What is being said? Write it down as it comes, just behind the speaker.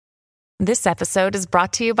This episode is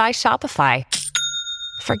brought to you by Shopify.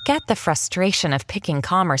 Forget the frustration of picking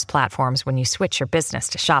commerce platforms when you switch your business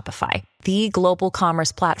to Shopify, the global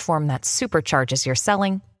commerce platform that supercharges your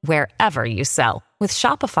selling wherever you sell. With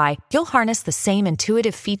Shopify, you'll harness the same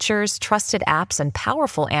intuitive features, trusted apps, and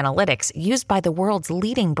powerful analytics used by the world's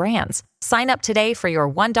leading brands. Sign up today for your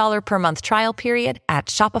 $1 per month trial period at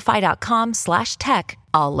shopify.com/tech,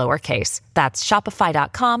 all lowercase. That's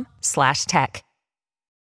shopify.com/tech.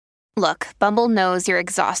 Look, Bumble knows you're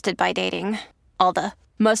exhausted by dating. All the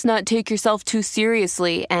must not take yourself too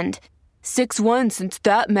seriously and 6'1" since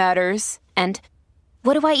that matters. And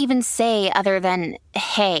what do I even say other than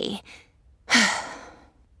hey?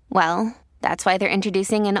 Well, that's why they're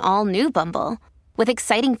introducing an all-new Bumble with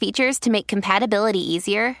exciting features to make compatibility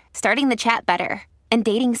easier, starting the chat better, and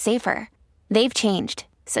dating safer. They've changed,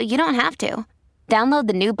 so you don't have to. Download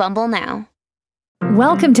the new Bumble now.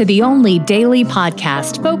 Welcome to the only daily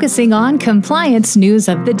podcast focusing on compliance news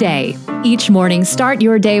of the day. Each morning, start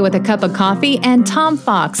your day with a cup of coffee and Tom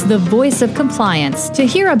Fox, the voice of compliance, to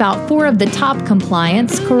hear about 4 of the top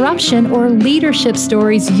compliance, corruption, or leadership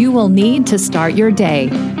stories you will need to start your day.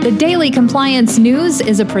 The Daily Compliance News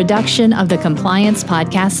is a production of the Compliance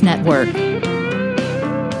Podcast Network.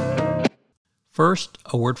 First,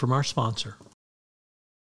 a word from our sponsor.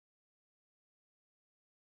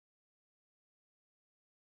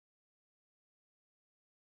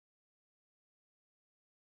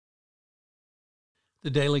 The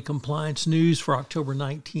Daily Compliance News for October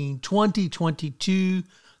 19, 2022,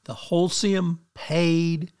 the Holcim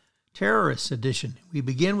Paid Terrorists Edition. We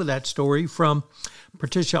begin with that story from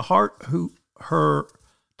Patricia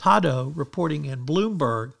Hurtado reporting in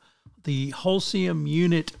Bloomberg. The Holcim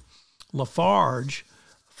unit Lafarge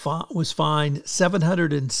was fined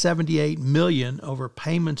 $778 million over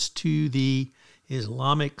payments to the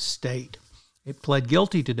Islamic State. It pled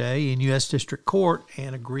guilty today in U.S. District Court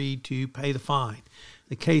and agreed to pay the fine.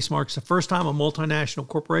 The case marks the first time a multinational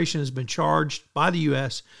corporation has been charged by the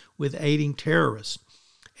U.S. with aiding terrorists.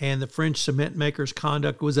 And the French cement maker's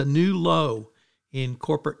conduct was a new low in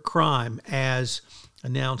corporate crime, as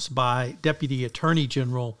announced by Deputy Attorney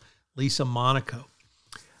General Lisa Monaco.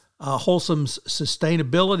 Holcim's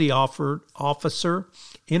sustainability officer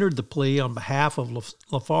entered the plea on behalf of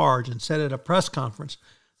Lafarge and said at a press conference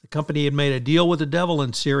the company had made a deal with the devil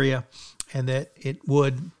in Syria and that it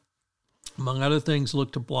would, among other things,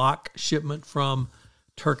 look to block shipment from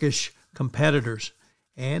Turkish competitors,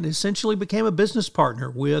 and essentially became a business partner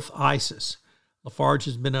with ISIS. Lafarge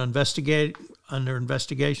has been under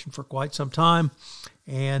investigation for quite some time,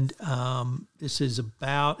 and this is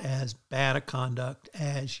about as bad a conduct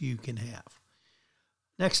as you can have.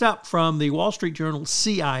 Next up, from the Wall Street Journal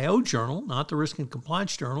CIO Journal, not the Risk and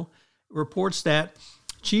Compliance Journal, reports that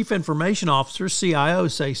Chief Information Officers,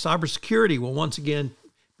 CIOs, say cybersecurity will once again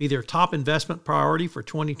be their top investment priority for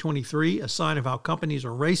 2023, a sign of how companies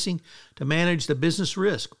are racing to manage the business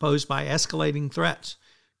risk posed by escalating threats.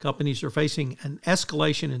 Companies are facing an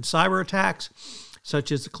escalation in cyber attacks,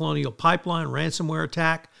 such as the Colonial Pipeline ransomware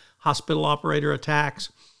attack, hospital operator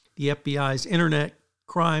attacks. The FBI's Internet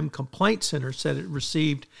Crime Complaint Center said it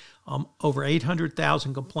received over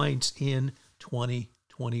 800,000 complaints in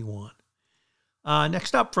 2021.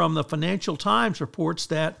 Next up, from the Financial Times, reports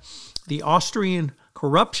that the Austrian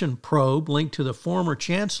corruption probe linked to the former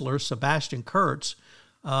chancellor, Sebastian Kurz,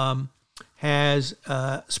 has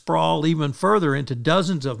sprawled even further into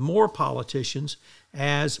dozens of more politicians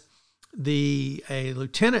as key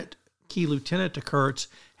lieutenant to Kurz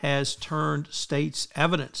has turned state's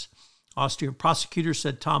evidence. Austrian prosecutors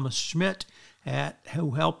said Thomas Schmidt, who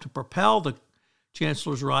helped to propel the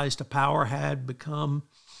chancellor's rise to power,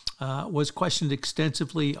 was questioned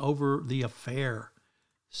extensively over the affair.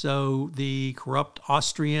 So the corrupt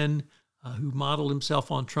Austrian who modeled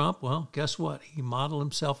himself on Trump, well, guess what? He modeled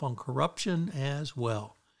himself on corruption as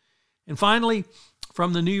well. And finally,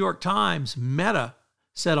 from the New York Times, Meta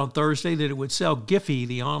said on Thursday that it would sell Giphy,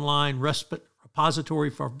 the online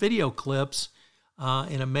repository for video clips,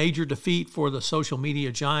 in a major defeat for the social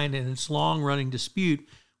media giant in its long-running dispute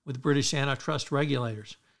with British antitrust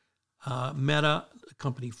regulators. Meta, a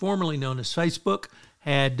company formerly known as Facebook,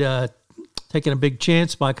 had taken a big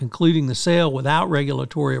chance by concluding the sale without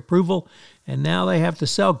regulatory approval, and now they have to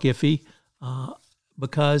sell Giphy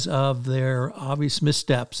because of their obvious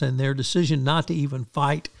missteps and their decision not to even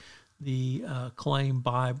fight the claim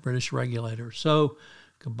by British regulators. So,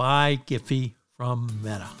 goodbye, Giphy, from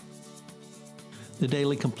Meta. The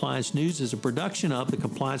Daily Compliance News is a production of the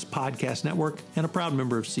Compliance Podcast Network and a proud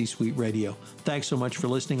member of C-Suite Radio. Thanks so much for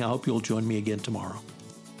listening. I hope you'll join me again tomorrow.